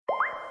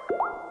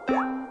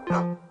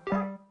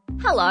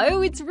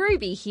Hello, it's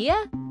Ruby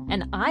here,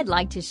 and I'd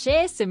like to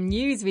share some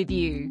news with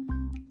you.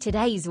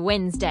 Today's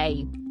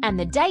Wednesday, and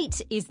the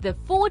date is the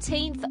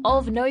 14th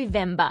of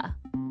November.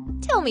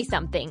 Tell me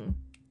something.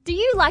 Do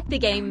you like the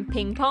game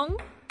ping pong?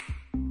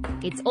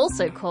 It's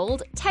also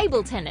called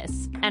table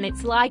tennis, and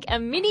it's like a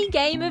mini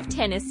game of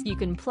tennis you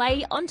can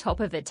play on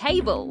top of a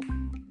table.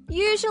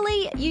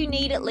 Usually, you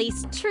need at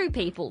least 2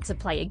 people to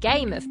play a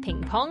game of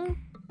ping pong,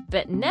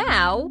 but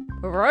now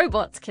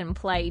robots can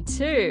play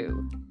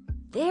too.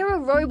 There are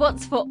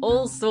robots for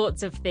all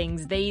sorts of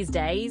things these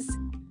days.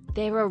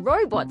 There are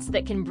robots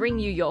that can bring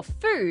you your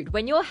food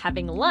when you're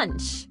having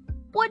lunch.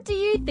 What do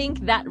you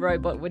think that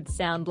robot would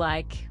sound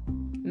like?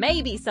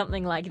 Maybe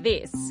something like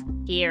this.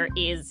 Here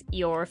is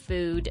your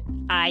food.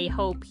 I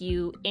hope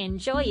you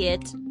enjoy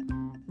it.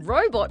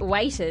 Robot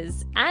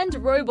waiters and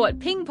robot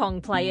ping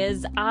pong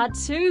players are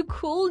 2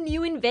 cool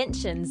new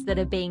inventions that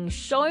are being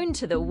shown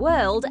to the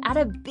world at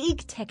a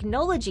big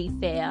technology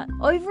fair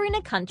over in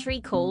a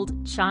country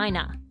called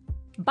China.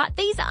 But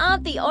these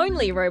aren't the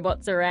only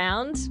robots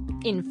around.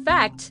 In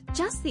fact,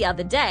 just the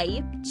other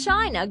day,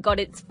 China got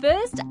its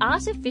first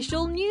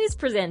artificial news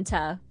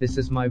presenter. This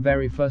is my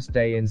very first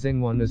day in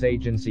Xinhua News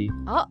Agency.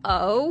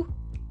 Uh-oh.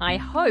 I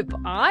hope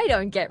I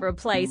don't get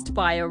replaced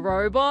by a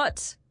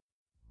robot.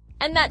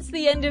 And that's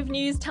the end of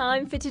news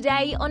time for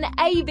today on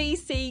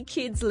ABC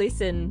Kids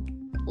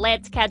Listen.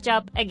 Let's catch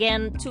up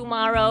again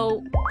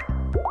tomorrow.